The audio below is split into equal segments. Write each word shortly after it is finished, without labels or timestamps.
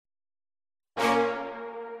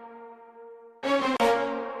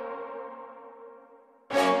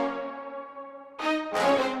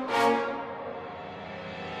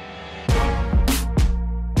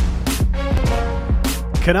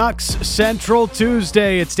Canucks Central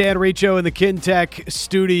Tuesday. It's Dan Riccio in the Kintec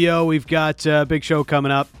studio. We've got a big show coming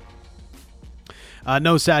up.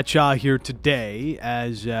 No Sat Shah here today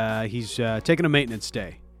as he's taking a maintenance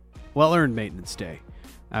day. Well-earned maintenance day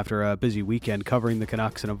after a busy weekend covering the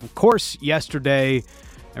Canucks. And, of course, yesterday,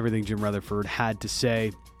 everything Jim Rutherford had to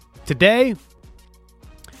say. Today,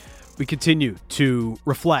 we continue to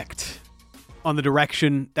reflect on the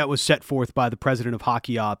direction that was set forth by the president of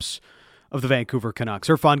hockey ops of the Vancouver Canucks.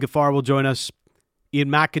 Irfan Gaffar will join us. Ian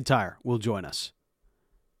McIntyre will join us.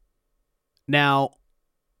 Now,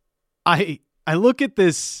 I look at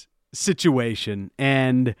this situation,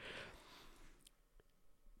 and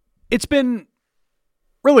it's been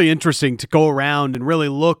really interesting to go around and really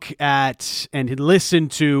look at and listen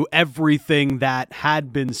to everything that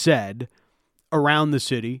had been said around the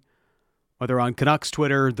city, whether on Canucks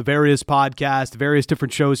Twitter, the various podcasts, the various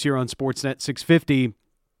different shows here on Sportsnet 650,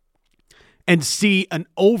 and see an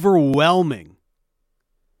overwhelming,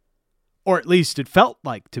 or at least it felt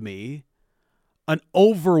like to me, an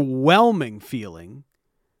overwhelming feeling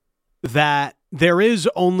that there is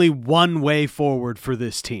only one way forward for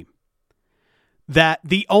this team. That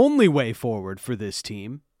the only way forward for this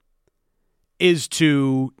team is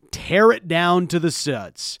to tear it down to the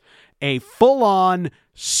studs. A full-on,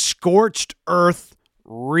 scorched earth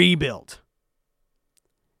rebuild.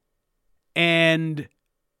 And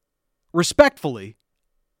respectfully,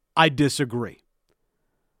 I disagree.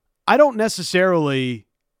 I don't necessarily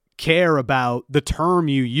care about the term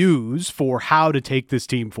you use for how to take this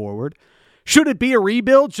team forward. Should it be a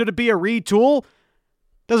rebuild? Should it be a retool?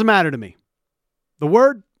 Doesn't matter to me. The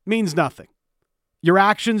word means nothing. Your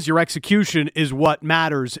actions, your execution is what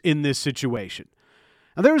matters in this situation.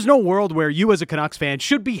 Now, there is no world where you as a Canucks fan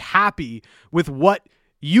should be happy with what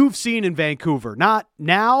you've seen in Vancouver. Not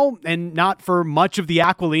now, and not for much of the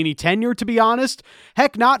Aquilini tenure, to be honest.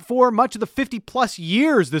 Heck, not for much of the 50-plus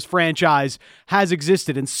years this franchise has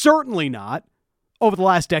existed, and certainly not over the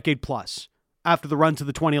last decade plus after the run to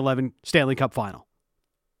the 2011 Stanley Cup Final.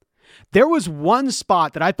 There was one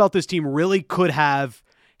spot that I felt this team really could have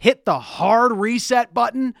hit the hard reset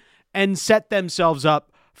button and set themselves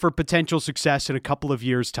up for potential success in a couple of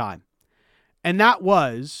years' time. And that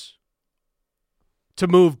was to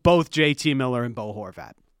move both JT Miller and Bo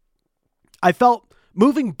Horvat. I felt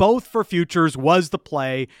moving both for futures was the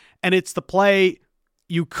play, and it's the play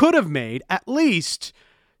you could have made at least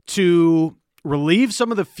to relieve some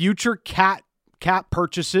of the future cap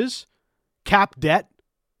purchases, cap debt,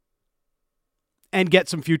 and get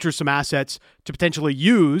some assets to potentially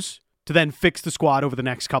use to then fix the squad over the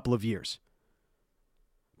next couple of years.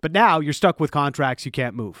 But now you're stuck with contracts you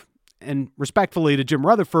can't move. And respectfully to Jim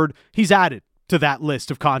Rutherford, he's added to that list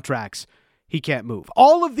of contracts he can't move.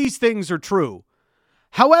 All of these things are true.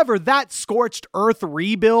 However, that scorched earth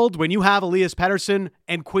rebuild, when you have Elias Pettersson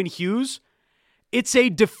and Quinn Hughes, it's a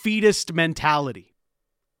defeatist mentality.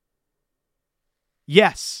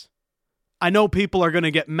 Yes, I know people are going to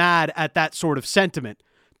get mad at that sort of sentiment.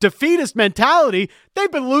 Defeatist mentality?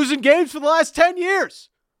 They've been losing games for the last 10 years.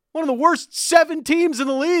 One of the worst 7 teams in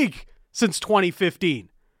the league since 2015,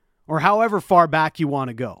 or however far back you want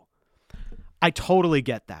to go. I totally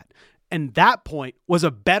get that. And that point was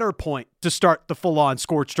a better point to start the full-on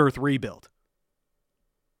scorched earth rebuild.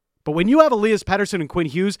 But when you have Elias Pettersson and Quinn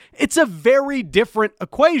Hughes, it's a very different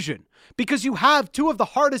equation because you have two of the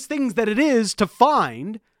hardest things that it is to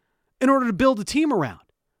find in order to build a team around.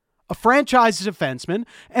 A franchise defenseman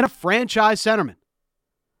and a franchise centerman.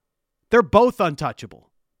 They're both untouchable.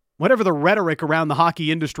 Whatever the rhetoric around the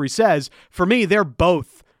hockey industry says, for me, they're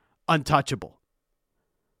both untouchable.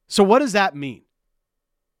 So what does that mean?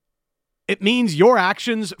 It means your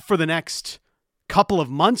actions for the next couple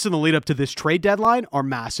of months in the lead up to this trade deadline are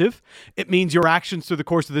massive. It means your actions through the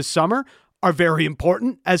course of this summer are very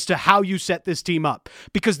important as to how you set this team up.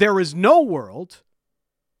 Because there is no world,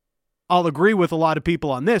 I'll agree with a lot of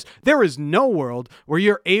people on this, there is no world where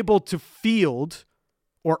you're able to field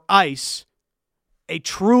or ice a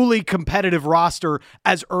truly competitive roster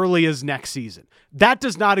as early as next season. That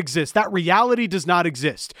does not exist. That reality does not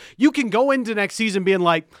exist. You can go into next season being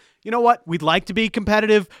like, you know what? We'd like to be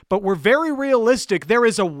competitive, but we're very realistic. There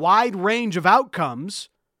is a wide range of outcomes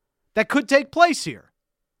that could take place here.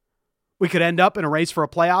 We could end up in a race for a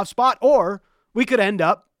playoff spot, or we could end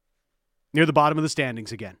up near the bottom of the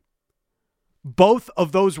standings again. Both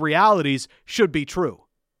of those realities should be true.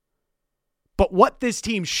 But what this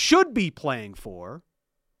team should be playing for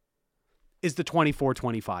is the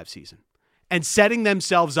 24-25 season and setting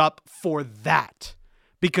themselves up for that,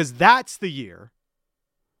 because that's the year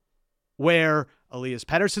where Elias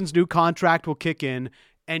Pettersson's new contract will kick in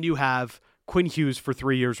and you have Quinn Hughes for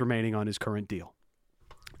 3 years remaining on his current deal.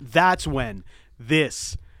 That's when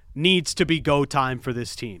this needs to be go time for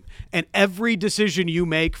this team. And every decision you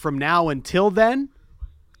make from now until then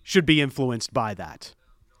should be influenced by that.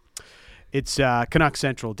 It's Canuck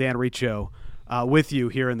Central. Dan Riccio with you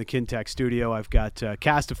here in the Kintec studio. I've got a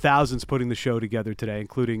cast of thousands putting the show together today,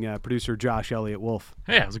 including producer Josh Elliott Wolf.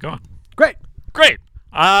 Hey, how's it going? Great.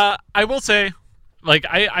 I will say, like,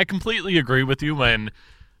 I completely agree with you when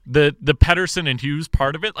the Pettersson and Hughes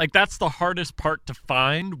part of it, like, that's the hardest part to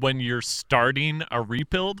find when you're starting a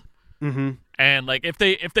rebuild. Mm-hmm. And, like, if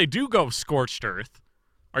they do go scorched earth,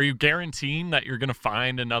 are you guaranteeing that you're going to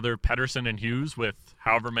find another Pettersson and Hughes with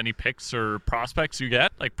however many picks or prospects you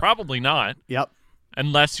get? Like, probably not. Yep.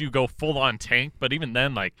 Unless you go full-on tank. But even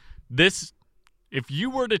then, like, this, if you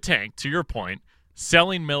were to tank, to your point,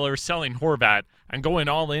 selling Miller, selling Horvat, and going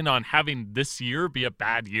all in on having this year be a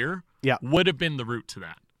bad year would have been the route to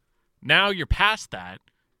that. Now you're past that.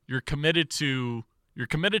 You're committed to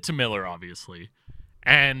Miller, obviously.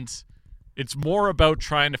 And it's more about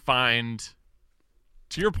trying to find,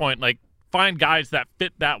 to your point, like, find guys that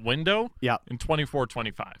fit that window in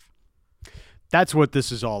 24-25. That's what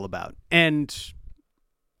this is all about. And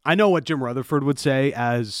I know what Jim Rutherford would say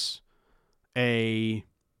as a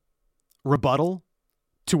rebuttal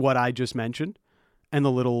to what I just mentioned and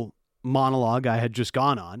the little monologue I had just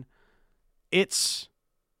gone on. It's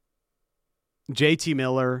JT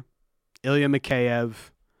Miller, Ilya Mikheyev.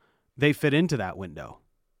 They fit into that window.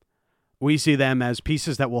 We see them as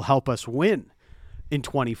pieces that will help us win in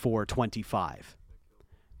 24-25.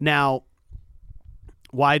 Now,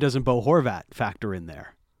 why doesn't Bo Horvat factor in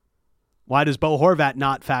there? Why does Bo Horvat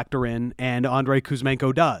not factor in and Andrei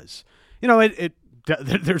Kuzmenko does? You know,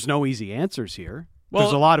 there's no easy answers here. Well,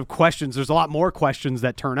 there's a lot of questions. There's a lot more questions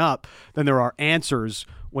that turn up than there are answers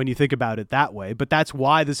when you think about it that way. But that's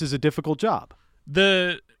why this is a difficult job.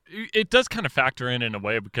 It does kind of factor in a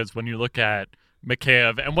way, because when you look at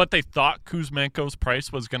Mikheyev and what they thought Kuzmenko's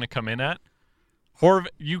price was going to come in at,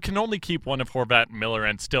 you can only keep one of Horvat and Miller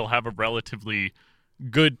and still have a relatively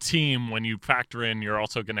good team. When you factor in, you're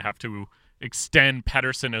also going to have to extend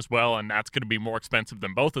Pettersson as well, and that's going to be more expensive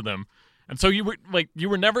than both of them. And so you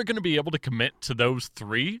were never going to be able to commit to those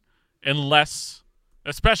three unless,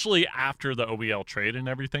 especially after the OEL trade and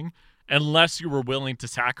everything, unless you were willing to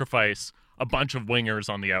sacrifice a bunch of wingers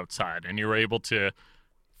on the outside and you were able to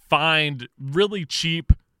find really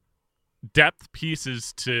cheap depth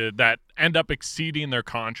pieces that end up exceeding their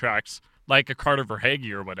contracts, like a Carter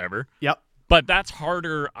Verhaeghe or whatever. Yep. But that's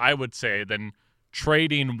harder, I would say, than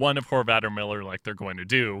trading one of Horvat or Miller like they're going to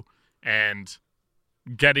do and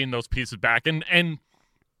getting those pieces back. And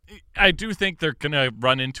I do think they're going to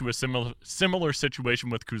run into a similar situation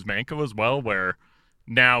with Kuzmenko as well, where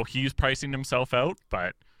now he's pricing himself out.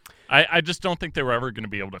 But I just don't think they were ever going to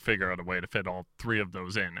be able to figure out a way to fit all three of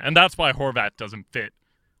those in. And that's why Horvat doesn't fit.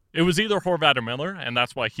 It was either Horvat or Miller, and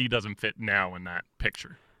that's why he doesn't fit now in that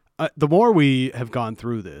picture. The more we have gone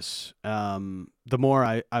through this, the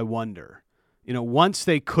more I wonder. You know, once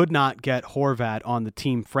they could not get Horvat on the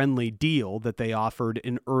team-friendly deal that they offered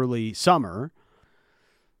in early summer,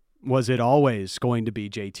 was it always going to be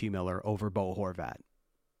JT Miller over Bo Horvat?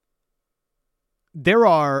 There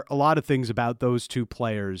are a lot of things about those two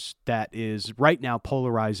players that is right now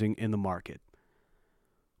polarizing in the market.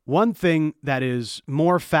 One thing that is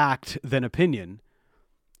more fact than opinion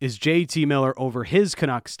is JT Miller over his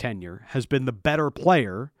Canucks tenure has been the better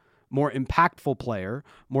player, more impactful player,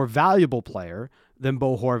 more valuable player than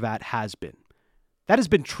Bo Horvat has been. That has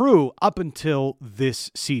been true up until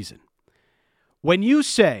this season. When you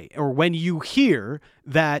say, or when you hear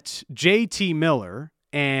that JT Miller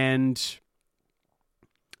and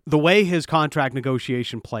the way his contract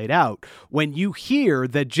negotiation played out, when you hear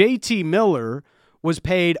that JT Miller was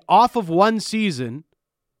paid off of one season,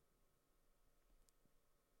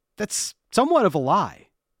 that's somewhat of a lie.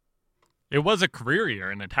 It was a career year,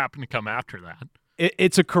 and it happened to come after that.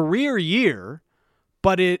 It's a career year,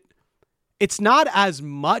 but it's not as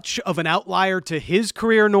much of an outlier to his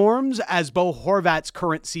career norms as Bo Horvat's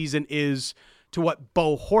current season is to what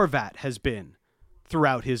Bo Horvat has been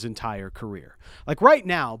throughout his entire career. Like right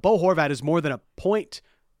now, Bo Horvat is more than a point.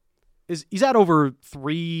 He's at over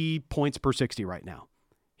 3 points per 60 right now.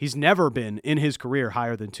 He's never been in his career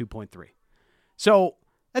higher than 2.3. So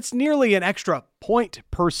that's nearly an extra point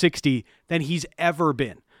per 60 than he's ever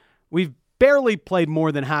been. We've barely played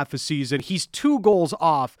more than half a season. He's 2 goals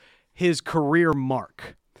off his career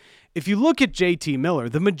mark. If you look at JT Miller,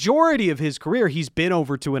 the majority of his career, he's been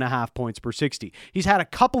over 2.5 points per 60. He's had a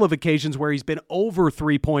couple of occasions where he's been over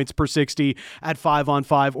 3 points per 60 at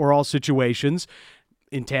 5-on-5 or all situations.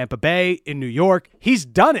 in Tampa Bay, in New York. He's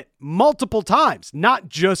done it multiple times, not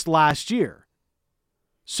just last year.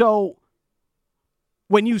 So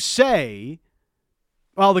when you say,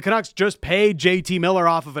 well, the Canucks just paid JT Miller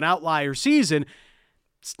off of an outlier season,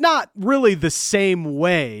 it's not really the same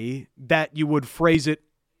way that you would phrase it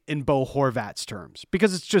in Bo Horvat's terms,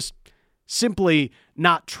 because it's just simply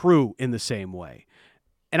not true in the same way.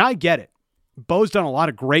 And I get it. Bo's done a lot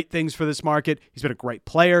of great things for this market. He's been a great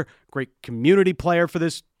player, great community player for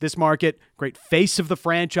this market, great face of the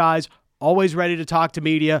franchise, always ready to talk to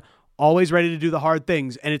media, always ready to do the hard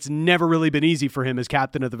things, and it's never really been easy for him as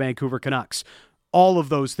captain of the Vancouver Canucks. All of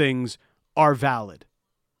those things are valid.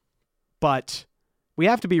 But we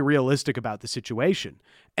have to be realistic about the situation.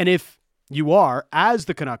 And if you are, as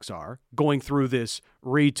the Canucks are, going through this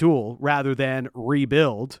retool rather than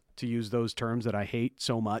rebuild, to use those terms that I hate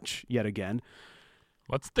so much yet again.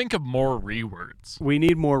 Let's think of more rewords. We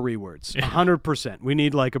need more rewords, 100%. We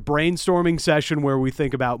need like a brainstorming session where we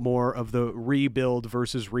think about more of the rebuild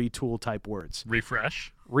versus retool type words.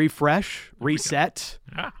 Refresh, reset.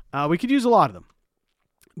 Yeah. We could use a lot of them.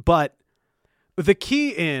 But the key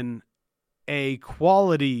in a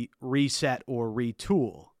quality reset or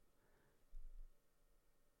retool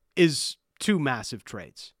is two massive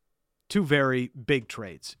trades, two very big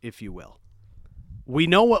trades, if you will. We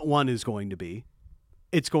know what one is going to be.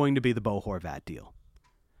 It's going to be the Bo Horvat deal.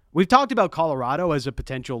 We've talked about Colorado as a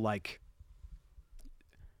potential, like,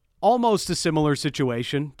 almost a similar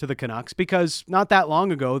situation to the Canucks, because not that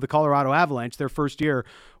long ago, the Colorado Avalanche, their first year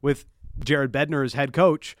with Jared Bednar as head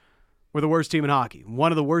coach, were the worst team in hockey.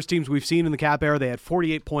 One of the worst teams we've seen in the Cap era. They had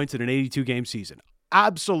 48 points in an 82-game season.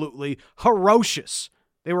 Absolutely ferocious.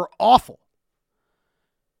 They were awful.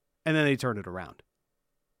 And then they turned it around.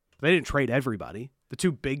 They didn't trade everybody. The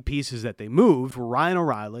two big pieces that they moved were Ryan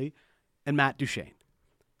O'Reilly and Matt Duchene.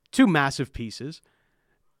 Two massive pieces.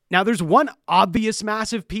 Now, there's one obvious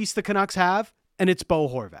massive piece the Canucks have, and it's Bo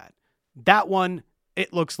Horvat. That one,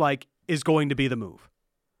 it looks like, is going to be the move.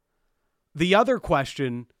 The other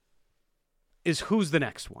question is, who's the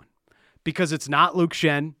next one? Because it's not Luke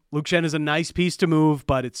Schenn. Luke Schenn is a nice piece to move,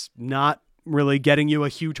 but it's not really getting you a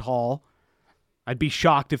huge haul. I'd be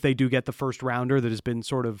shocked if they do get the first rounder that has been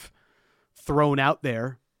sort of thrown out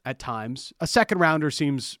there at times. A second rounder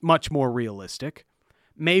seems much more realistic.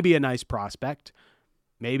 Maybe a nice prospect.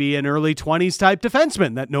 Maybe an early 20s type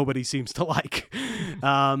defenseman that nobody seems to like.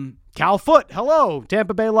 Cal Foote, hello,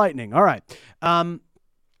 Tampa Bay Lightning. All right.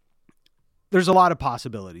 There's a lot of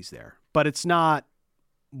possibilities there, but it's not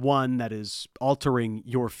one that is altering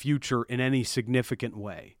your future in any significant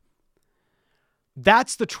way.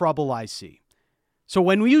 That's the trouble I see. So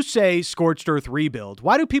when you say scorched earth rebuild,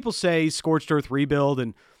 why do people say scorched earth rebuild,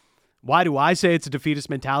 and why do I say it's a defeatist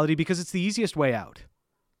mentality? Because it's the easiest way out.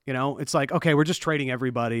 You know, it's like, okay, we're just trading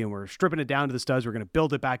everybody and we're stripping it down to the studs. We're going to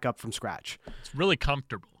build it back up from scratch. It's really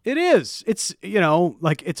comfortable. It is. It's, you know,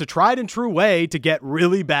 like it's a tried and true way to get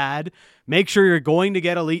really bad. Make sure you're going to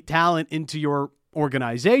get elite talent into your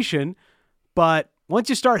organization. But once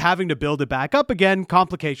you start having to build it back up again,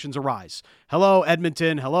 complications arise. Hello,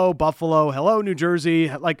 Edmonton. Hello, Buffalo. Hello, New Jersey.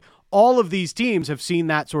 Like all of these teams have seen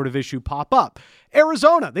that sort of issue pop up.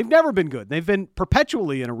 Arizona, they've never been good. They've been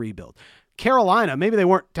perpetually in a rebuild. Carolina, maybe they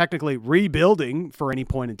weren't technically rebuilding for any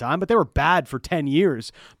point in time, but they were bad for 10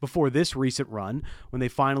 years before this recent run when they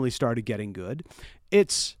finally started getting good.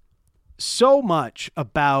 It's so much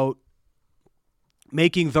about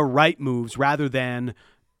making the right moves rather than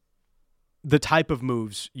the type of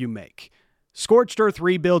moves you make. Scorched earth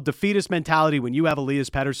rebuild, defeatist mentality when you have Elias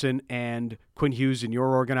Pettersson and Quinn Hughes in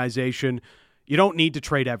your organization. You don't need to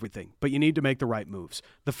trade everything, but you need to make the right moves.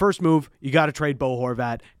 The first move, you got to trade Bo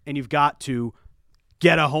Horvat, and you've got to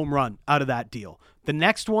get a home run out of that deal. The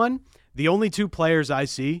next one, the only two players I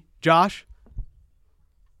see, Josh,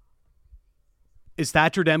 is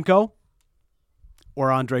Thatcher Demko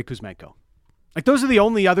or Andrei Kuzmenko. Like those are the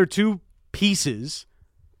only other two pieces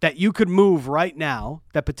that you could move right now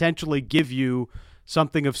that potentially give you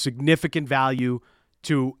something of significant value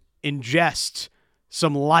to ingest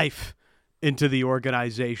some life into the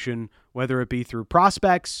organization, whether it be through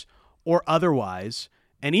prospects or otherwise.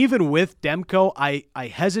 And even with Demko, I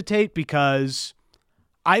hesitate because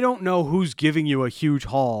I don't know who's giving you a huge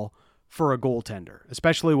haul for a goaltender,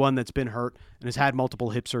 especially one that's been hurt and has had multiple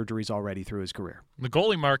hip surgeries already through his career. The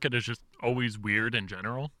goalie market is just always weird in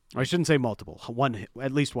general. I shouldn't say multiple,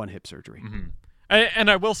 at least one hip surgery. Mm-hmm. And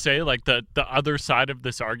I will say, like, the other side of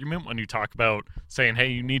this argument, when you talk about saying, hey,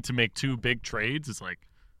 you need to make two big trades, is like,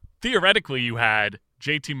 theoretically, you had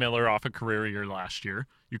JT Miller off a career year last year.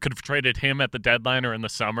 You could have traded him at the deadline or in the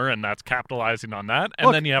summer, and that's capitalizing on that. And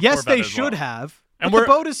Look, then you have yes, Horvat they as should well. have. And the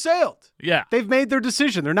boat has sailed. Yeah. They've made their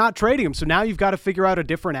decision. They're not trading him. So now you've got to figure out a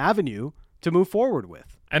different avenue to move forward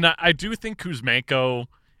with. And I do think Kuzmenko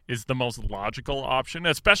is the most logical option,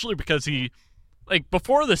 especially because he, like,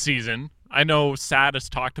 before the season, I know Sad has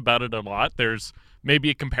talked about it a lot. There's maybe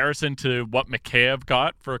a comparison to what Mikheyev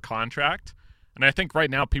got for a contract. And I think right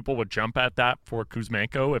now people would jump at that for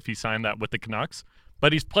Kuzmenko if he signed that with the Canucks.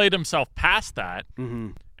 But he's played himself past that.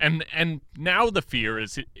 Mm-hmm. And now the fear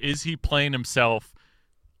is he playing himself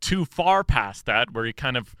too far past that, where he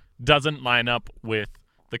kind of doesn't line up with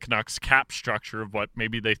the Canucks cap structure of what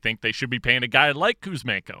maybe they think they should be paying a guy like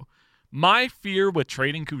Kuzmenko. My fear with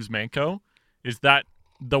trading Kuzmenko is that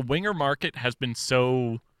the winger market has been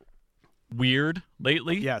so weird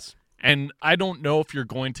lately. Yes. And I don't know if you're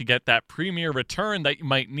going to get that premier return that you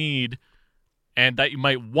might need and that you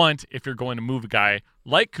might want if you're going to move a guy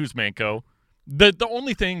like Kuzmenko. The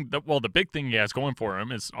only thing the big thing he has going for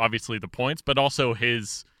him is obviously the points, but also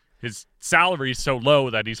his salary is so low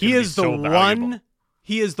that he's going to be so valuable.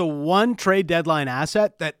 He is the one trade deadline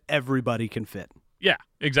asset that everybody can fit. Yeah,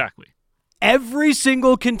 exactly. Every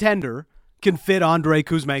single contender can fit Andrei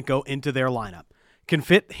Kuzmenko into their lineup, can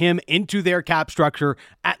fit him into their cap structure,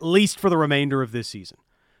 at least for the remainder of this season.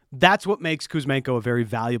 That's what makes Kuzmenko a very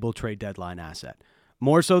valuable trade deadline asset.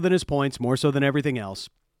 More so than his points, more so than everything else.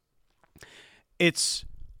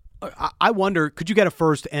 I wonder, could you get a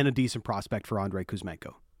first and a decent prospect for Andrei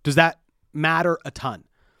Kuzmenko? Does that matter a ton?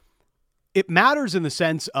 It matters in the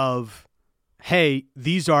sense of, hey,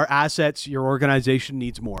 these are assets your organization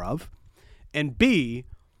needs more of. And B,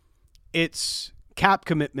 it's cap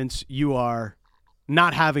commitments you are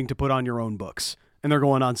not having to put on your own books, and they're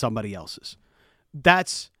going on somebody else's.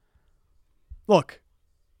 Look,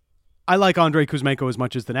 I like Andrei Kuzmenko as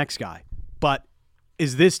much as the next guy, but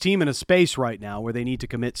is this team in a space right now where they need to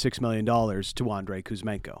commit $6 million to Andrei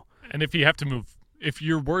Kuzmenko? And if you have to move, if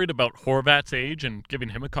you're worried about Horvat's age and giving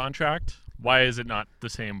him a contract, why is it not the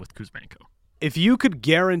same with Kuzmenko? If you could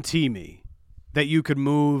guarantee me that you could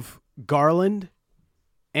move Garland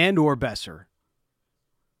and or Besser,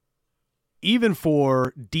 even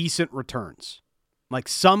for decent returns, like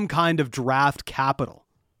some kind of draft capital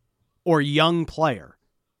or young player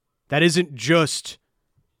that isn't just,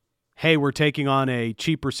 hey, we're taking on a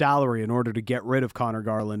cheaper salary in order to get rid of Connor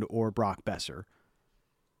Garland or Brock Besser,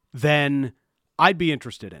 then I'd be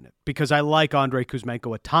interested in it because I like Andrei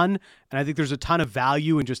Kuzmenko a ton, and I think there's a ton of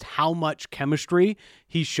value in just how much chemistry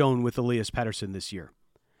he's shown with Elias Pettersson this year.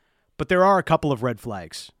 But there are a couple of red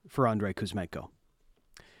flags for Andrei Kuzmenko.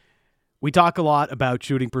 We talk a lot about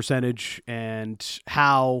shooting percentage and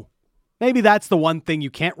how maybe that's the one thing you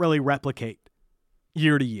can't really replicate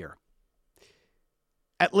year to year.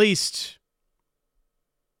 At least,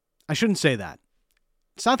 I shouldn't say that.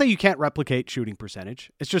 It's not that you can't replicate shooting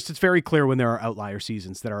percentage. It's just it's very clear when there are outlier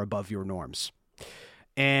seasons that are above your norms.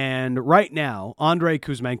 And right now, Andrei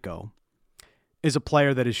Kuzmenko is a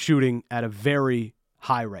player that is shooting at a very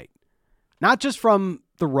high rate. Not just from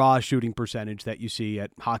the raw shooting percentage that you see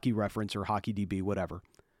at Hockey Reference or Hockey DB, whatever.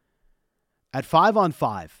 At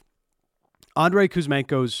 5-on-5, Andrei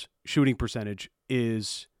Kuzmenko's shooting percentage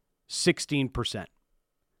is 16%.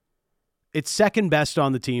 It's second best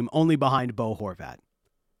on the team, only behind Bo Horvat.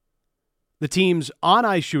 The team's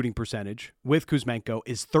on-ice shooting percentage with Kuzmenko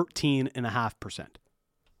is 13.5%.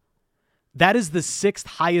 That is the sixth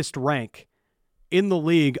highest rank in the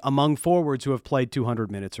league among forwards who have played 200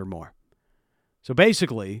 minutes or more. So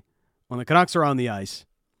basically, when the Canucks are on the ice,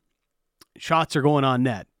 shots are going on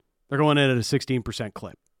net. They're going in at a 16%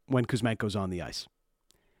 clip when Kuzmenko's on the ice.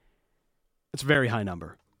 It's a very high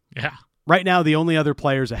number. Yeah. Right now, the only other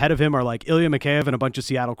players ahead of him are like Ilya Mikheyev and a bunch of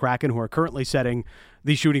Seattle Kraken who are currently setting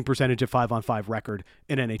the shooting percentage at 5-on-5 record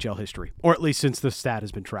in NHL history, or at least since the stat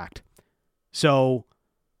has been tracked. So,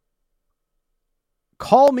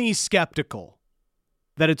 call me skeptical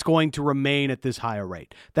that it's going to remain at this higher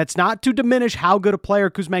rate. That's not to diminish how good a player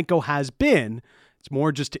Kuzmenko has been. It's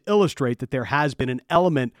more just to illustrate that there has been an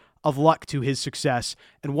element of luck to his success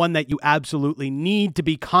and one that you absolutely need to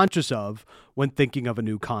be conscious of when thinking of a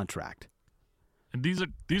new contract. And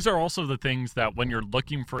these are also the things that when you're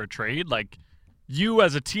looking for a trade, like you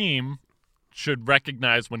as a team should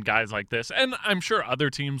recognize when guys like this, and I'm sure other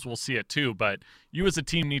teams will see it too, but you as a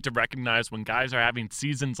team need to recognize when guys are having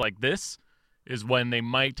seasons like this is when they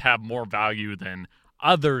might have more value than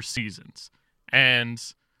other seasons. And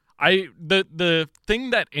the thing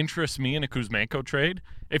that interests me in a Kuzmenko trade,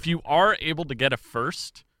 if you are able to get a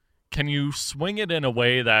first, can you swing it in a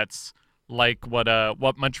way that's like what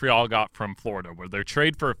Montreal got from Florida, where they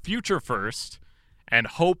trade for a future first and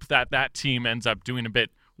hope that team ends up doing a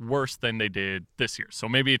bit worse than they did this year. So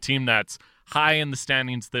maybe a team that's high in the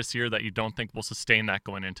standings this year that you don't think will sustain that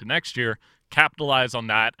going into next year, capitalize on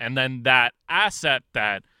that, and then that asset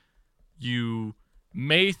that you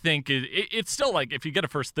may think it's still like if you get a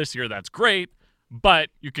first this year, that's great, but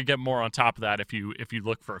you could get more on top of that if you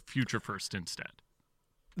look for a future first instead.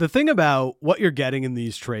 The thing about what you're getting in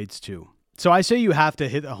these trades too. So I say you have to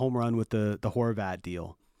hit a home run with the Horvat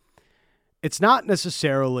deal. It's not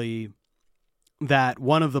necessarily that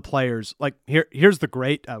one of the players, like here's the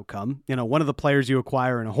great outcome. One of the players you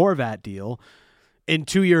acquire in a Horvat deal in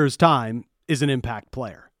 2 years' time is an impact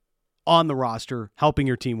player on the roster, helping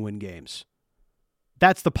your team win games.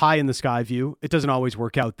 That's the pie in the sky view. It doesn't always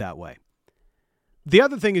work out that way. The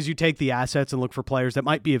other thing is you take the assets and look for players that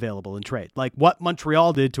might be available in trade, like what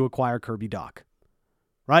Montreal did to acquire Kirby Dach,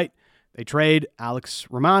 right? They trade Alex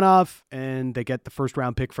Romanov and they get the first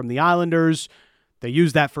round pick from the Islanders. They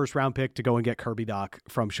use that first round pick to go and get Kirby Dach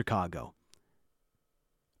from Chicago.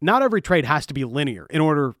 Not every trade has to be linear in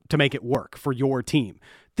order to make it work for your team.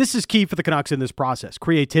 This is key for the Canucks in this process.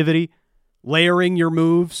 Creativity, layering your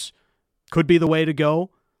moves could be the way to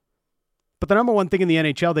go. But the number one thing in the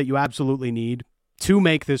NHL that you absolutely need to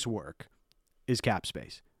make this work is cap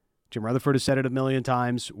space. Jim Rutherford has said it a million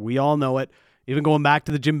times. We all know it. Even going back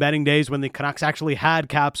to the Jim Benning days when the Canucks actually had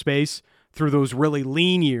cap space through those really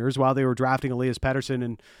lean years while they were drafting Elias Pettersson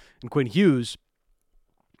and Quinn Hughes.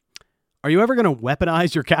 Are you ever going to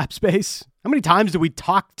weaponize your cap space? How many times did we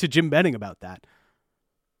talk to Jim Benning about that?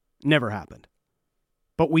 Never happened.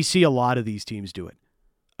 But we see a lot of these teams do it.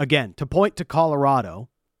 Again, to point to Colorado,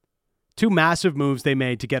 2 massive moves they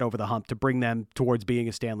made to get over the hump to bring them towards being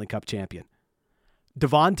a Stanley Cup champion.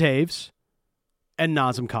 Devon Toews and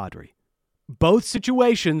Nazem Kadri. Both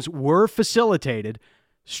situations were facilitated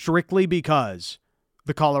strictly because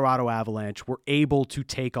the Colorado Avalanche were able to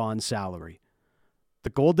take on salary. The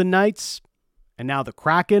Golden Knights and now the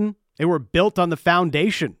Kraken, they were built on the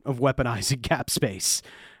foundation of weaponizing cap space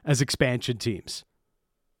as expansion teams.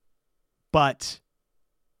 But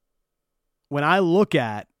when I look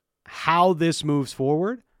at how this moves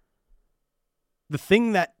forward, the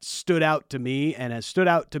thing that stood out to me and has stood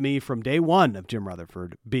out to me from day one of Jim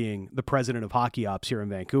Rutherford being the president of hockey ops here in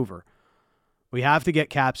Vancouver, we have to get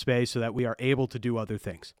cap space so that we are able to do other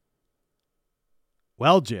things.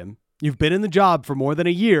 Well, Jim, you've been in the job for more than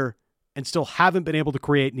a year and still haven't been able to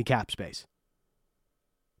create any cap space.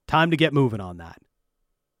 Time to get moving on that.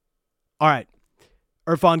 All right.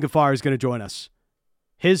 Irfan Gaffar is going to join us.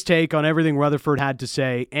 His take on everything Rutherford had to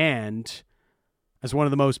say, and as one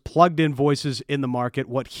of the most plugged-in voices in the market,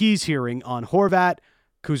 what he's hearing on Horvat,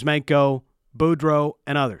 Kuzmenko, Boudreau,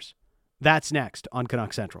 and others. That's next on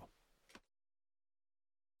Canuck Central.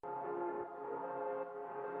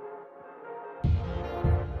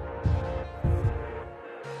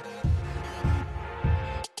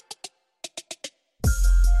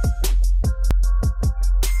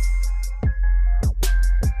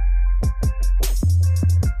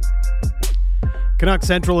 Canuck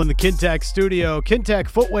Central in the Kintec studio. Kintec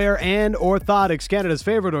Footwear and Orthotics, Canada's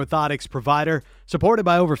favorite orthotics provider, supported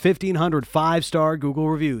by over 1,500 five-star Google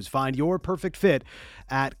reviews. Find your perfect fit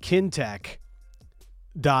at kintec.net.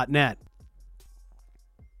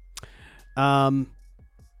 I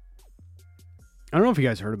don't know if you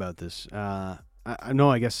guys heard about this. I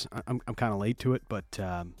know, I guess I'm kind of late to it, but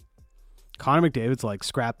Connor McDavid's like,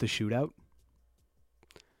 scrap the shootout.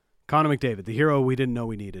 Connor McDavid, the hero we didn't know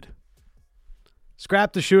we needed.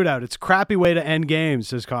 Scrap the shootout. It's a crappy way to end games,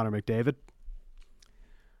 says Connor McDavid.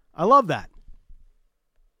 I love that.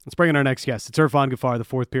 Let's bring in our next guest. It's Irfan Gaffar, the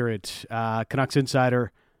fourth period Canucks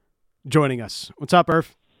insider, joining us. What's up, Irf?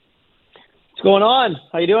 What's going on?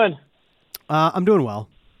 How you doing? I'm doing well.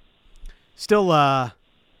 Still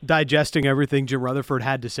digesting everything Jim Rutherford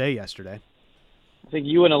had to say yesterday. I think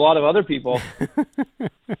you and a lot of other people.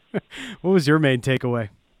 What was your main takeaway?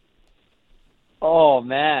 Oh,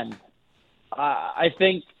 man. I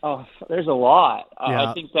think there's a lot. Yeah.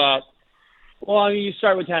 I think that, you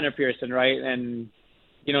start with Tanner Pearson, right? And,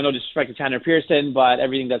 no disrespect to Tanner Pearson, but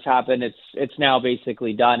everything that's happened, it's now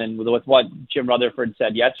basically done. And with what Jim Rutherford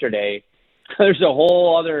said yesterday, there's a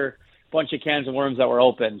whole other bunch of cans of worms that were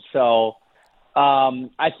open. So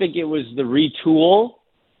I think it was the retool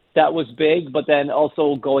that was big, but then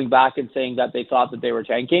also going back and saying that they thought that they were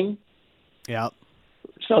tanking. Yeah.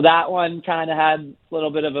 So that one kind of had a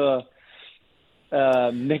little bit of a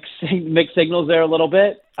mixed signals there a little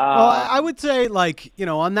bit. Well, I would say,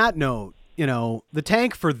 on that note, the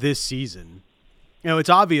tank for this season, it's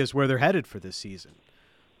obvious where they're headed for this season.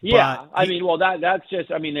 Yeah, that's just,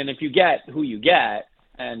 and if you get who you get,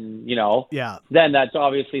 and, yeah, then that's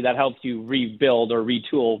obviously that helps you rebuild or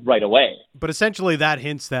retool right away. But essentially that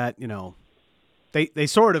hints that, they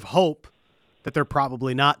sort of hope that they're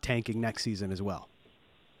probably not tanking next season as well.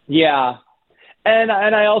 Yeah. And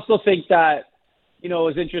I also think that, it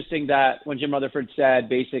was interesting that when Jim Rutherford said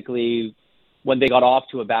basically when they got off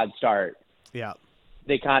to a bad start, yeah,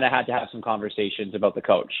 they kind of had to have some conversations about the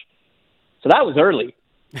coach. So that was early.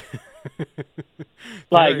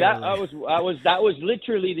 That was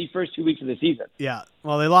literally the first 2 weeks of the season. Yeah.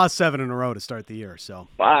 Well, they lost 7 in a row to start the year, so.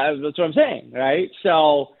 That's what I'm saying, right?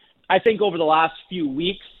 So I think over the last few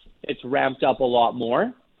weeks, it's ramped up a lot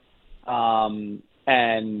more.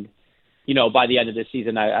 And, by the end of this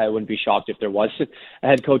season, I wouldn't be shocked if there was a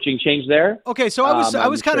head coaching change there. Okay, so I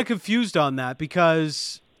was kind of confused on that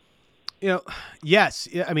because, yes,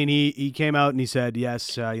 I mean, he came out and he said,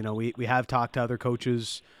 yes, we have talked to other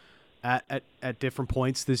coaches at different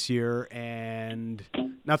points this year, and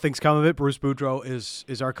nothing's come of it. Bruce Boudreau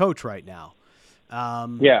is our coach right now.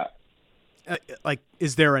 Yeah.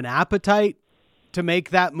 Is there an appetite to make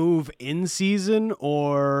that move in season,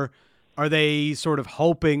 or are they sort of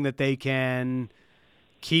hoping that they can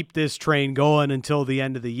keep this train going until the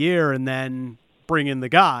end of the year and then bring in the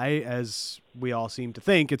guy, as we all seem to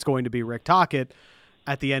think it's going to be Rick Tocchet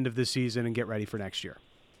at the end of the season, and get ready for next year?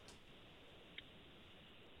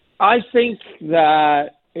 I think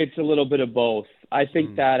that it's a little bit of both. I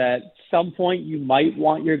think that at some point you might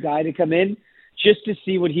want your guy to come in just to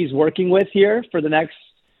see what he's working with here for the next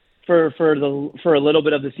for a little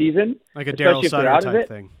bit of the season, like a Daryl Sutter type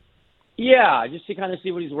thing. Yeah, just to kind of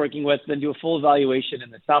see what he's working with, then do a full evaluation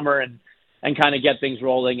in the summer and kind of get things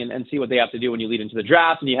rolling and see what they have to do when you lead into the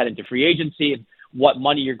draft and you head into free agency and what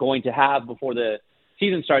money you're going to have before the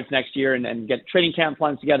season starts next year, and get training camp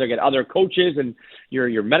plans together, get other coaches and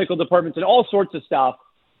your medical departments and all sorts of stuff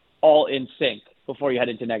all in sync before you head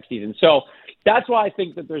into next season. So that's why I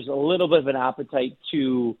think that there's a little bit of an appetite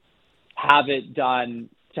to have it done,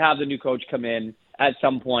 to have the new coach come in at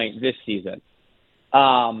some point this season.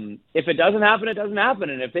 If it doesn't happen, it doesn't happen.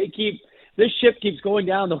 And if this ship keeps going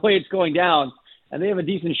down the way it's going down, and they have a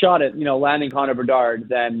decent shot at, landing Connor Bedard,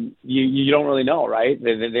 then you don't really know, right?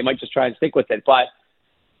 They might just try and stick with it. But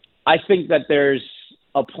I think that there's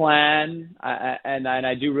a plan, and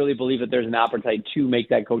I do really believe that there's an appetite to make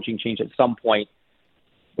that coaching change at some point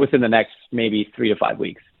within the next maybe 3 to 5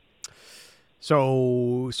 weeks.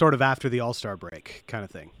 So sort of after the All-Star break kind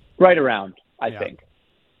of thing. Right around, I think.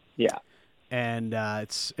 Yeah. And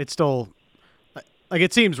it's still like,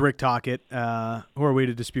 it seems Rick Tocchet, who are we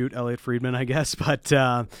to dispute Elliot Friedman, I guess, but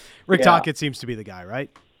Rick Tocchet seems to be the guy,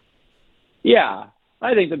 right? Yeah.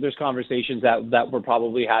 I think that there's conversations that were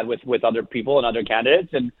probably had with other people and other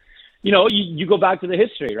candidates. And, you go back to the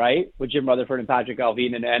history, right, with Jim Rutherford and Patrick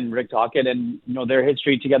Allvin and Rick Tocchet and, their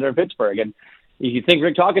history together in Pittsburgh. And if you think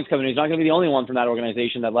Rick Tocchet's coming in, he's not going to be the only one from that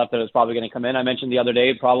organization that left that is probably going to come in. I mentioned the other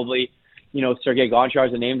day, probably, Sergei Gonchar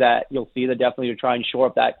is a name that you'll see that definitely to try and shore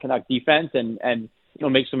up that Canuck defense and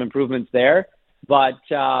make some improvements there. But,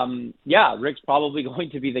 Rick's probably going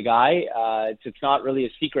to be the guy. It's not really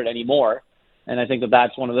a secret anymore. And I think that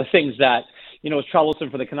that's one of the things that, was troublesome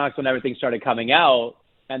for the Canucks when everything started coming out.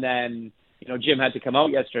 And then, Jim had to come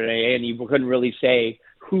out yesterday and he couldn't really say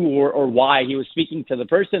who or why he was speaking to the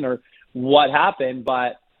person or what happened.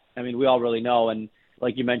 But, I mean, we all really know. And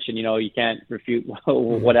like you mentioned, you can't refute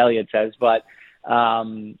what Elliot says. But, I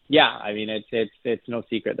mean, it's no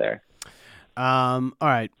secret there. All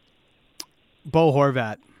right. Bo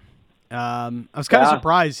Horvat. I was kind of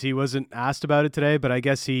surprised he wasn't asked about it today, but I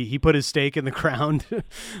guess he put his stake in the ground a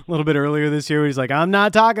little bit earlier this year. He's like, I'm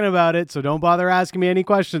not talking about it, so don't bother asking me any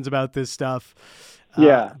questions about this stuff.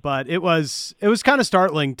 But it was kind of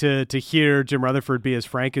startling to hear Jim Rutherford be as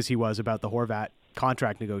frank as he was about the Horvat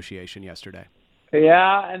contract negotiation yesterday.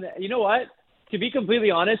 Yeah, and you know what? To be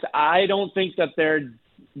completely honest, I don't think that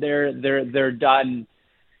they're done.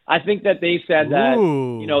 I think that they said that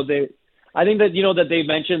I think that that they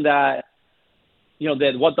mentioned that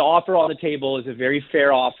that what the offer on the table is a very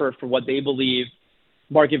fair offer for what they believe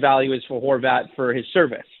market value is for Horvat for his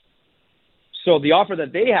service. So the offer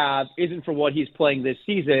that they have isn't for what he's playing this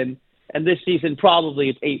season, and this season probably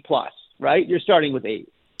it's 8+, right? You're starting with 8.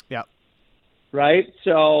 Yeah. Right?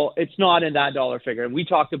 So it's not in that dollar figure. And we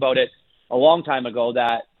talked about it a long time ago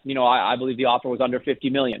that, I believe the offer was under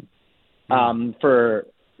 $50 million for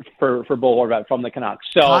Bo Horvat from the Canucks.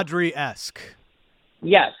 So Kadri-esque.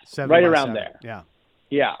 Yes, right around 7. there. Yeah.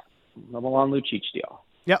 Yeah. The Milan Lucic deal.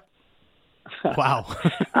 Yep. Wow.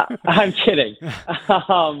 I'm kidding.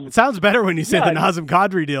 It sounds better when you say the Nazem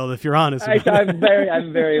Kadri deal, if you're honest. I'm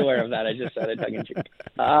very aware of that. I just said it tongue in cheek.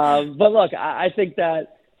 But look, I think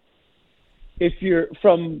that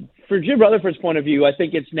for Jim Rutherford's point of view, I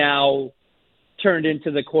think it's now turned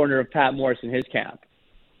into the corner of Pat Morris in his camp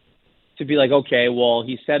to be like, okay, well,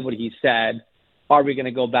 he said what he said. Are we going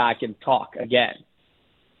to go back and talk again?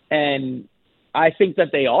 And I think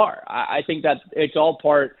that they are. I think that it's all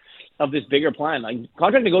part of this bigger plan. Like,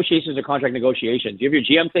 contract negotiations are contract negotiations. You have your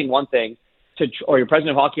GM thing one thing, or your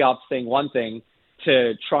president of hockey ops thing one thing,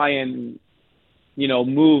 to try and,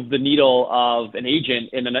 move the needle of an agent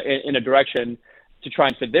in a direction to try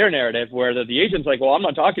and fit their narrative, where the agent's like, well, I'm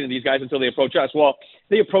not talking to these guys until they approach us. Well,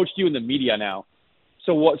 they approached you in the media now.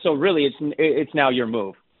 So really it's now your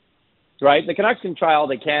move, right? The Canucks can try all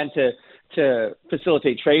they can to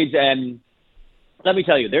facilitate trades. And let me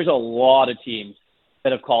tell you, there's a lot of teams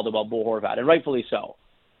that have called about Bo Horvat, and rightfully so.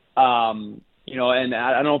 And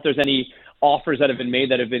I don't know if there's any offers that have been made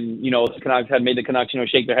that have been, the Canucks have made the Canucks,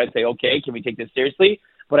 shake their head and say, okay, can we take this seriously?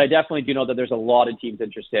 But I definitely do know that there's a lot of teams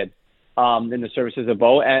interested in the services of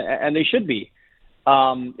Bo, and they should be.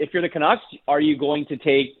 If you're the Canucks, are you going to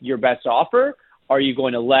take your best offer? Are you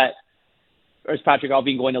going to let, or is Patrick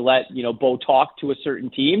Allvin going to let, Bo talk to a certain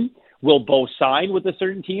team? Will Bo sign with a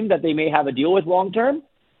certain team that they may have a deal with long term?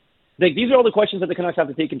 Like, these are all the questions that the Canucks have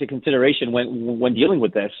to take into consideration when dealing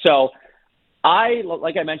with this. So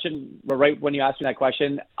like I mentioned, right when you asked me that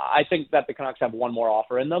question, I think that the Canucks have one more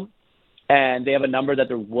offer in them, and they have a number that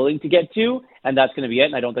they're willing to get to, and that's going to be it.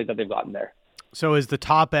 And I don't think that they've gotten there. So is the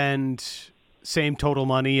top end same total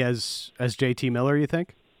money as JT Miller, you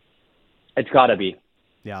think? It's got to be.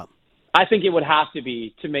 Yeah. I think it would have to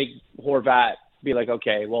be to make Horvat be like,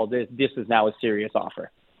 okay, well, this is now a serious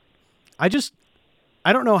offer. I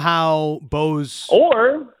don't know how Bo's...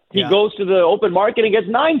 Or he goes to the open market and gets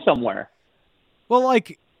 9 somewhere. Well,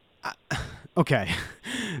 okay.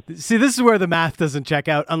 See, this is where the math doesn't check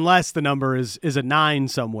out unless the number is a 9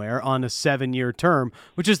 somewhere on a 7-year term,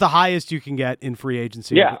 which is the highest you can get in free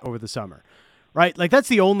agency over the summer, right? Like, that's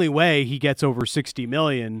the only way he gets over $60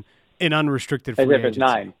 million in unrestricted free agency. As if it's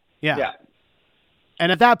 9. Yeah.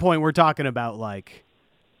 And at that point, we're talking about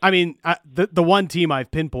the one team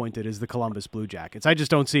I've pinpointed is the Columbus Blue Jackets. I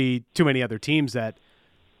just don't see too many other teams that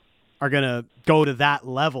are going to go to that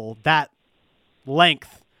level, that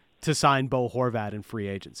length to sign Bo Horvat in free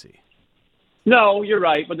agency. No, you're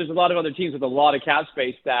right, but there's a lot of other teams with a lot of cap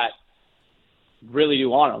space that really do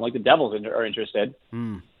want him. Like the Devils are interested.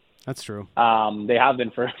 That's true. They have been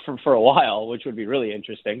for a while, which would be really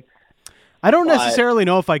interesting. I don't necessarily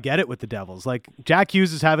know if I get it with the Devils. Like, Jack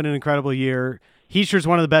Hughes is having an incredible year. Heischer's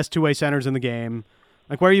one of the best two-way centers in the game.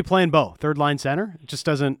 Like, where are you playing Bo? Third-line center? It just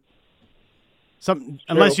doesn't...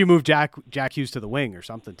 unless you move Jack Hughes to the wing or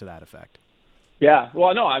something to that effect. Yeah.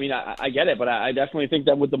 Well, no, I mean, I get it, but I definitely think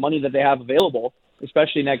that with the money that they have available,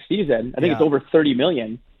 especially next season, I think it's over $30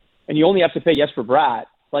 million, and you only have to pay Jesper Bratt.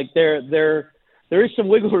 Like, there is some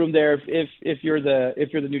wiggle room there if you're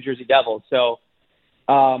the New Jersey Devils. So,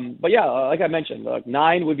 but yeah, like I mentioned,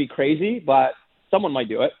 9 would be crazy, but someone might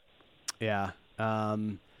do it. Yeah.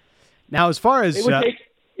 Now, as far as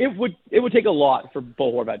it would take a lot for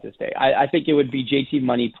Bo Horvat to stay. I think it would be JT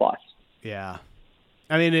money plus. Yeah.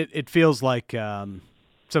 I mean, it feels like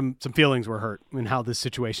some feelings were hurt in how this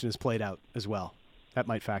situation has played out as well. That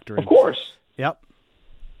might factor in. Of course. Yep.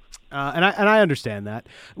 And I understand that.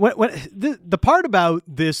 When the part about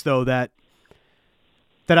this though that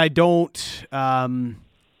I don't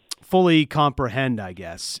fully comprehend, I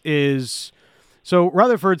guess, is so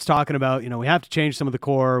Rutherford's talking about, we have to change some of the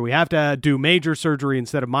core, we have to do major surgery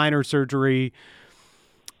instead of minor surgery,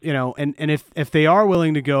 and if they are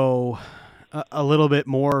willing to go a little bit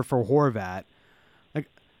more for Horvat, like,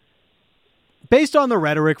 based on the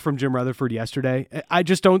rhetoric from Jim Rutherford yesterday, I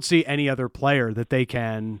just don't see any other player that they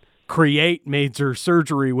can create major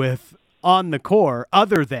surgery with on the core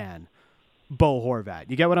other than Bo Horvat.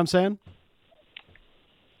 You get what I'm saying?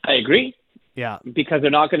 I agree. Yeah. Because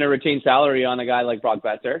they're not going to retain salary on a guy like Brock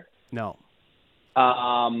Besser. No.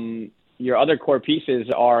 Your other core pieces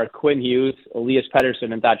are Quinn Hughes, Elias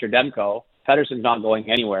Pettersson, and Thatcher Demko. Pettersson's not going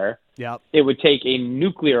anywhere. Yep. It would take a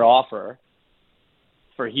nuclear offer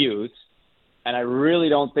for Hughes, and I really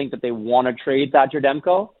don't think that they want to trade Thatcher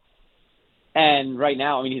Demko. And right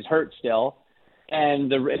now, I mean, he's hurt still.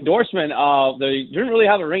 And the endorsement you didn't really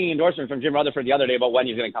have a ringing endorsement from Jim Rutherford the other day about when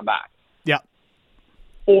he's going to come back. Yeah.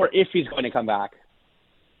 Or if he's going to come back,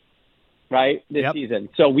 right, this season.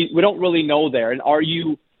 So we don't really know there. And are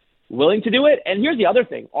you willing to do it? And here's the other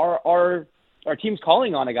thing. Are teams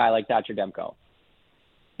calling on a guy like Thatcher Demko?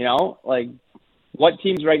 Like, what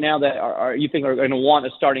teams right now that are you think are going to want a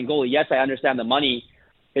starting goalie? Yes, I understand the money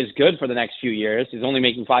is good for the next few years. He's only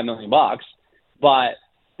making $5 million, but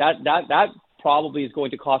that probably is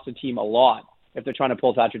going to cost the team a lot if they're trying to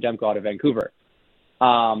pull Thatcher Demko out of Vancouver.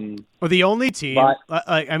 Or the only team, but-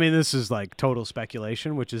 I mean, this is like total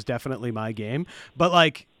speculation, which is definitely my game, but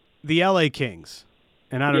like the LA Kings,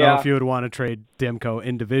 and I don't know if you would want to trade Demko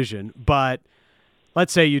in division, but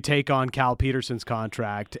let's say you take on Cal Peterson's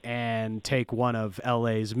contract and take one of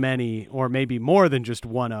LA's many, or maybe more than just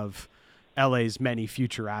one of LA's many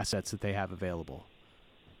future assets that they have available,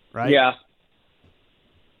 right? Yeah.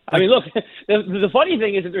 I mean, look, the funny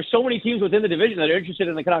thing is that there's so many teams within the division that are interested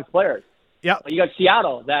in the Canucks players. Yeah. You got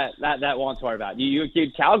Seattle that wants Horvat. You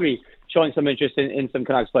get Calgary showing some interest in some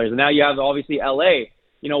Canucks players. And now you have, obviously, LA.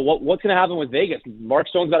 You know, what's going to happen with Vegas? Mark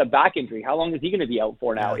Stone's got a back injury. How long is he going to be out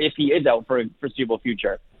for now, if he is out for a foreseeable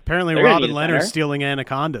future? Apparently, Robin Leonard's stealing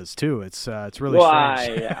anacondas, too. It's really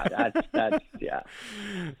strange. Yeah, that's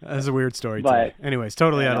That's a weird story, but, too. Anyways,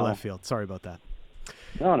 totally out of left field. Sorry about that.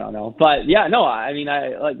 No. But, yeah, no, I mean,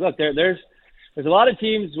 look, there's a lot of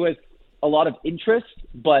teams with a lot of interest,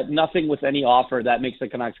 but nothing with any offer that makes the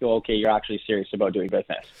Canucks go, okay, you're actually serious about doing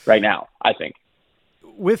business right now, I think.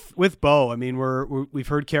 With Bo, I mean, we've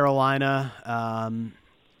heard Carolina.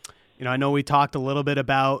 I know we talked a little bit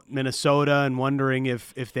about Minnesota and wondering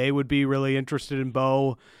if they would be really interested in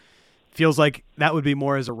Bo. Feels like that would be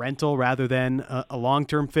more as a rental rather than a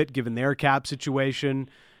long-term fit given their cap situation.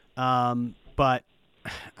 But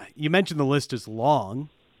you mentioned the list is long.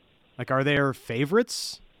 Like, are there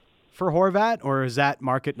favorites for Horvat, or has that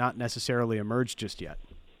market not necessarily emerged just yet?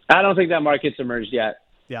 I don't think that market's emerged yet,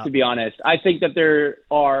 to be honest. I think that there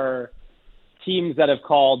are teams that have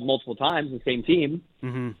called multiple times, the same team,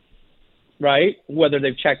 right? Whether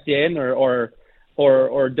they've checked in or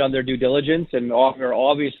done their due diligence and are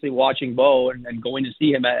obviously watching Bo and going to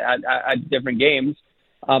see him at different games.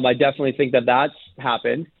 I definitely think that that's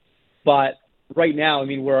happened. But right now, I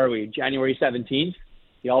mean, where are we? January 17th?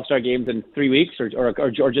 The All-Star game's in 3 weeks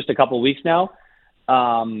or just a couple of weeks now.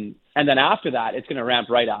 And then after that, it's going to ramp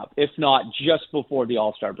right up, if not just before the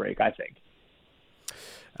All-Star break, I think.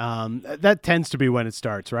 That tends to be when it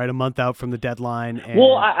starts, right? A month out from the deadline. And...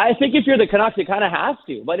 Well, I think if you're the Canucks, it kind of has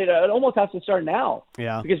to, but it almost has to start now.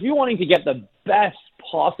 Yeah. Because if you're wanting to get the best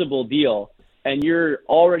possible deal and you're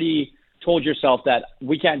already told yourself that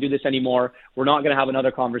we can't do this anymore, we're not going to have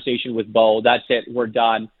another conversation with Bo, that's it, we're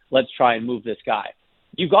done, let's try and move this guy.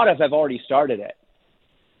 You've got to have already started it.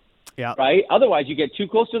 Yeah. Right? Otherwise, you get too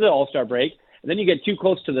close to the All-Star break, and then you get too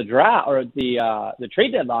close to the draft or the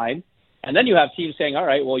trade deadline, and then you have teams saying, all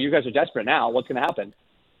right, well, you guys are desperate now. What's going to happen?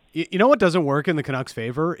 You know what doesn't work in the Canucks'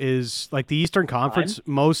 favor is, like, the Eastern Conference,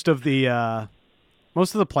 most of the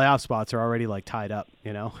playoff spots are already, like, tied up,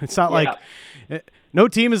 you know? It's not like no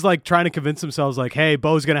team is, like, trying to convince themselves, like, hey,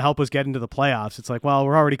 Bo's going to help us get into the playoffs. It's like, well,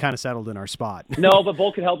 we're already kind of settled in our spot. No, but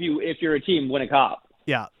Bo can help you if you're a team win a cup.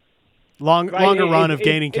 Yeah. Longer run of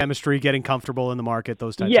gaining chemistry, getting comfortable in the market,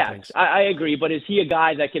 those types of things. Yes, I agree. But is he a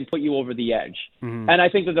guy that can put you over the edge? Mm-hmm. And I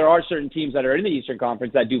think that there are certain teams that are in the Eastern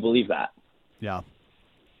Conference that do believe that. Yeah.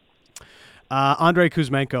 Andrei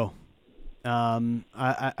Kuzmenko.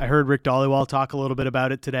 I heard Rick Dhaliwal talk a little bit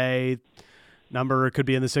about it today. Number could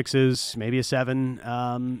be in the 6s, maybe a 7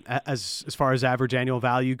 as far as average annual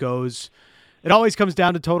value goes. It always comes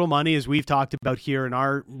down to total money, as we've talked about here in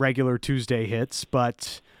our regular Tuesday hits.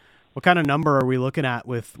 But what kind of number are we looking at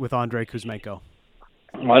with Andrei Kuzmenko?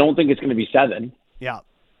 Well, I don't think it's going to be 7. Yeah.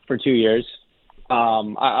 For 2 years,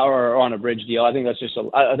 or on a bridge deal. I think that's just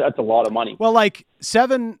that's a lot of money. Well, like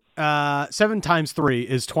 7 times 3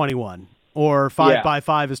 is 21, or 5 by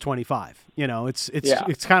 5 is 25. You know, it's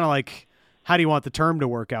kind of like, how do you want the term to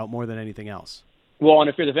work out more than anything else? Well, and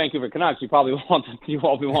if you're the Vancouver Canucks, you probably want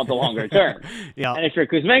the longer term. Yeah. And if you're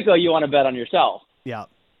Kuzmenko, you want to bet on yourself. Yeah.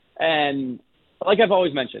 And like I've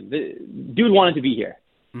always mentioned, the dude wanted to be here.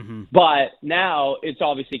 Mm-hmm. But now it's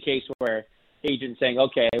obviously a case where agents saying,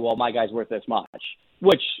 okay, well, my guy's worth this much,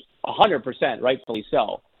 which 100%, rightfully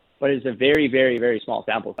so, but it's a very, very, very small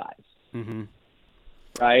sample size. Mm-hmm.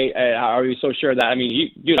 Right? Are you so sure that, I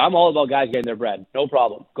mean, dude, I'm all about guys getting their bread. No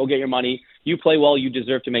problem. Go get your money. You play well, you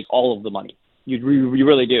deserve to make all of the money. You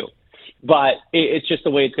really do. But it's just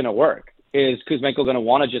the way it's going to work. Is Kuzmenko going to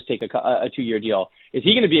want to just take a 2-year deal? Is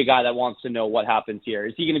he going to be a guy that wants to know what happens here?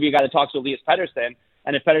 Is he going to be a guy that talks to Elias Pettersson,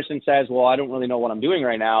 and if Pettersson says, well, I don't really know what I'm doing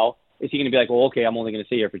right now, is he going to be like, well, okay, I'm only going to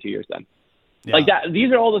stay here for 2 years then? Yeah. Like that.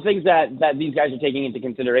 These are all the things that these guys are taking into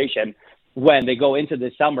consideration when they go into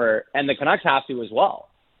this summer, and the Canucks have to as well,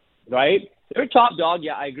 right? They're top dog.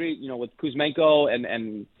 Yeah, I agree, with Kuzmenko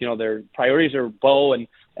and their priorities are Bo and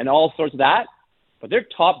all sorts of that. But their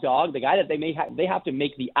top dog, the guy that they have to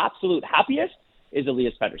make the absolute happiest, is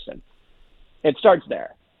Elias Pettersson. It starts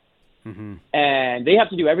there. Mm-hmm. And they have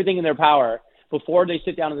to do everything in their power before they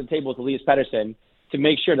sit down at the table with Elias Pettersson to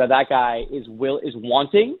make sure that that guy is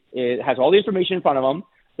wanting, has all the information in front of him,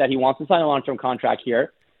 that he wants to sign a long-term contract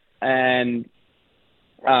here, and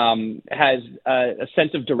has a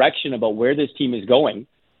sense of direction about where this team is going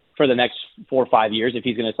for the next 4 or 5 years if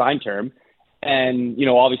he's going to sign term. And, you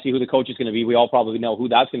know, obviously who the coach is going to be. We all probably know who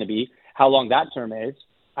that's going to be, how long that term is.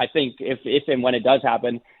 I think if and when it does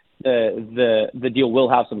happen, the deal will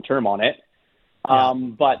have some term on it. Yeah.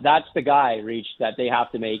 But that's the guy, Reach, that they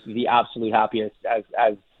have to make the absolute happiest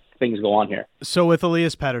as things go on here. So with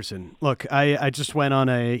Elias Pettersson, look, I just went on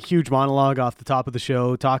a huge monologue off the top of the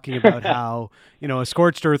show talking about how, you know, a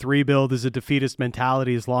scorched earth rebuild is a defeatist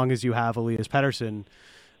mentality as long as you have Elias Pettersson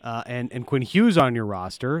and Quinn Hughes on your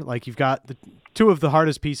roster. Like, you've got the two of the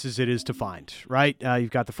hardest pieces it is to find, right?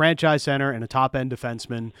 You've got the franchise center and a top-end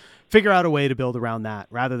defenseman. Figure out a way to build around that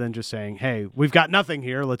rather than just saying, hey, we've got nothing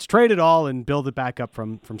here. Let's trade it all and build it back up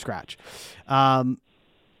from scratch.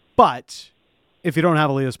 But if you don't have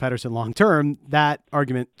Elias Pettersson long-term, that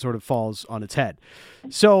argument sort of falls on its head.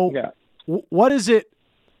 So what is it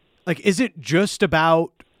like? Is it just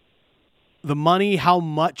about the money? How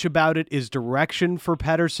much about it is direction for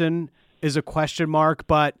Pettersson is a question mark,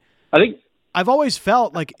 but I think I've always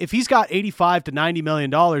felt like if he's got $85 to $90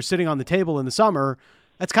 million sitting on the table in the summer,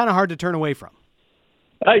 that's kind of hard to turn away from.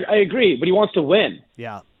 I agree, but he wants to win.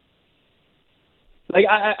 Yeah. Like,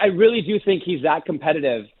 I really do think he's that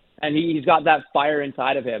competitive, and he's got that fire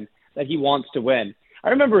inside of him that he wants to win. I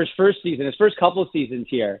remember his first couple of seasons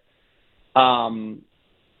here.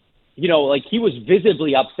 You know, like, he was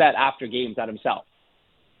visibly upset after games at himself.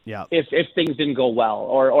 Yeah. If things didn't go well,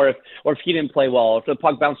 or if he didn't play well, or if the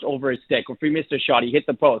puck bounced over his stick, or if he missed a shot, he hit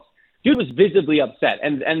the post. Dude was visibly upset,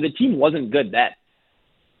 and the team wasn't good then,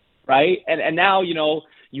 right? And now, you know,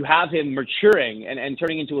 you have him maturing and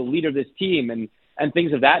turning into a leader of this team and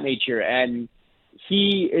things of that nature. And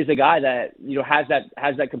he is a guy that, you know, has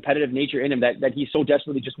that competitive nature in him that he so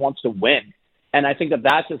desperately just wants to win. And I think that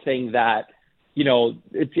that's the thing that, you know,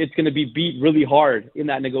 it's going to be beat really hard in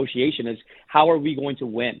that negotiation is how are we going to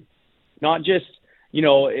win? Not just, you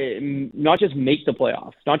know, not just make the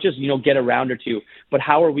playoffs, not just, you know, get a round or two, but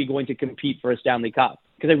how are we going to compete for a Stanley Cup?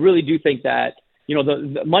 Because I really do think that, you know,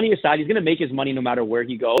 the money aside, he's going to make his money no matter where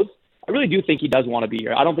he goes. I really do think he does want to be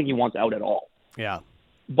here. I don't think he wants out at all. Yeah.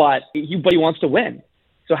 But he wants to win.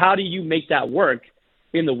 So how do you make that work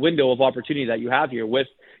in the window of opportunity that you have here with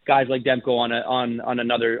guys like Demko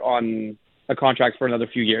on a contract for another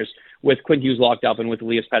few years, with Quinn Hughes locked up and with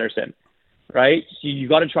Elias Pettersson, right? So you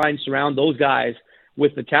got to try and surround those guys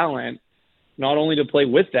with the talent, not only to play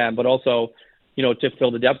with them, but also, you know, to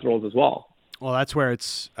fill the depth roles as well. Well, that's where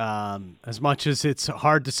it's, as much as it's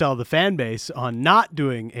hard to sell the fan base on not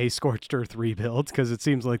doing a scorched earth rebuild, because it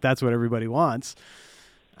seems like that's what everybody wants.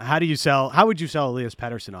 How would you sell Elias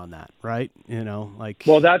Pettersson on that, right? You know, like.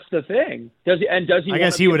 Well, that's the thing. Does he? I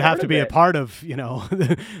guess he would have to be a part of, you know,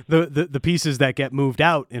 the pieces that get moved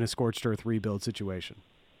out in a scorched earth rebuild situation.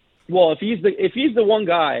 Well, if he's the one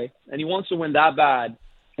guy and he wants to win that bad,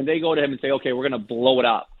 and they go to him and say, okay, we're going to blow it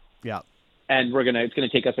up. Yeah. And it's going to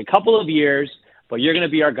take us a couple of years, but you're going to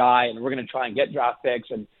be our guy, and we're going to try and get draft picks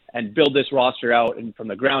and build this roster out and from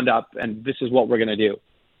the ground up, and this is what we're going to do.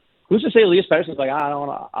 Who's to say Elias Pettersson's like, I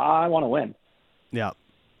want to win? Yeah,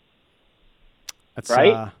 that's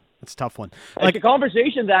right. That's a tough one. Like it's a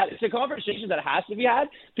conversation that has to be had.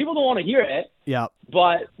 People don't want to hear it. Yeah,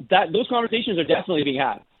 but those conversations are definitely being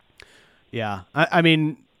had. Yeah, I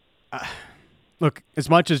mean. Look, as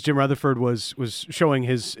much as Jim Rutherford was showing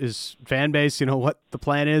his fan base, you know, what the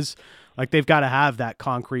plan is, like they've got to have that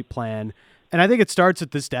concrete plan. And I think it starts at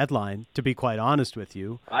this deadline, to be quite honest with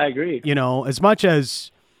you. I agree. You know, as much as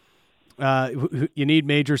you need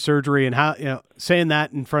major surgery and how, you know, saying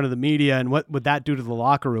that in front of the media and what would that do to the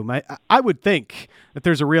locker room? I would think that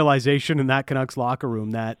there's a realization in that Canucks locker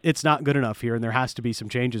room that it's not good enough here and there has to be some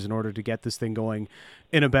changes in order to get this thing going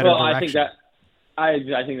in a better direction. I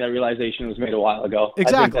think that realization was made a while ago.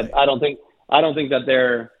 Exactly. I don't think that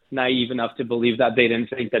they're naive enough to believe that they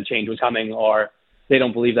didn't think that change was coming, or they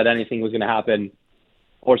don't believe that anything was going to happen,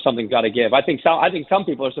 or something's got to give. I think some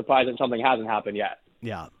people are surprised that something hasn't happened yet.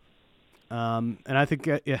 Yeah. And I think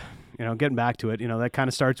you know, getting back to it, you know, that kind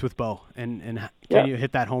of starts with Bo and can you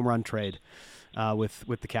hit that home run trade with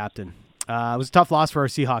the captain. It was a tough loss for our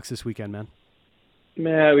Seahawks this weekend, man.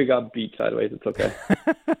 Man, we got beat sideways. It's okay.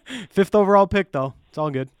 5th overall pick, though. It's all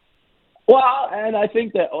good. Well, and I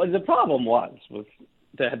think that the problem was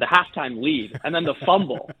the halftime lead and then the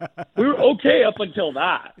fumble. We were okay up until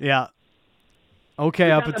that. Yeah.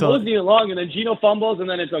 Okay, up until moving along, and then Gino fumbles, and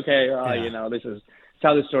then it's okay. You know, this is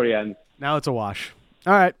how the story ends. Now it's a wash.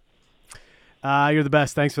 All right. You're the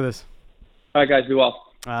best. Thanks for this. All right, guys, be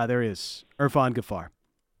well. There he is, Irfan Gaffar.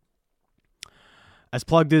 As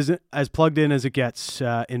plugged in as it gets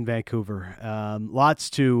in Vancouver. Lots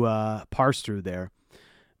to parse through there.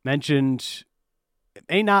 Mentioned it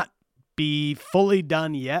may not be fully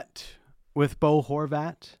done yet with Bo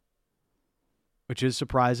Horvat, which is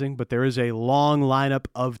surprising, but there is a long lineup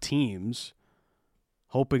of teams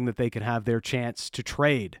hoping that they can have their chance to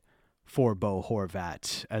trade for Bo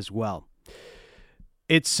Horvat as well.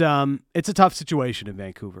 It's a tough situation in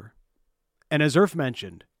Vancouver. And as Irf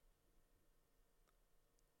mentioned,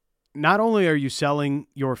 not only are you selling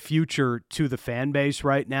your future to the fan base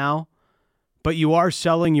right now, but you are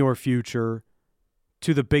selling your future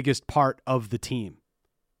to the biggest part of the team,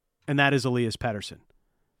 and that is Elias Pettersson.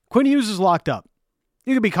 Quinn Hughes is locked up.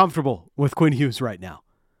 You can be comfortable with Quinn Hughes right now.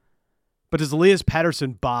 But does Elias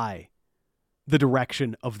Pettersson buy the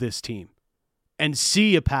direction of this team and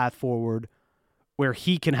see a path forward where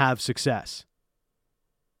he can have success?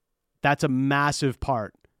 That's a massive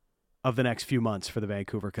part of the next few months for the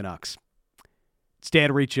Vancouver Canucks. It's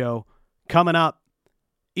Dan Riccio. Coming up,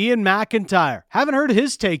 Ian McIntyre. Haven't heard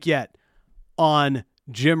his take yet on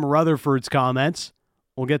Jim Rutherford's comments.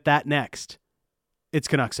 We'll get that next. It's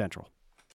Canuck Central.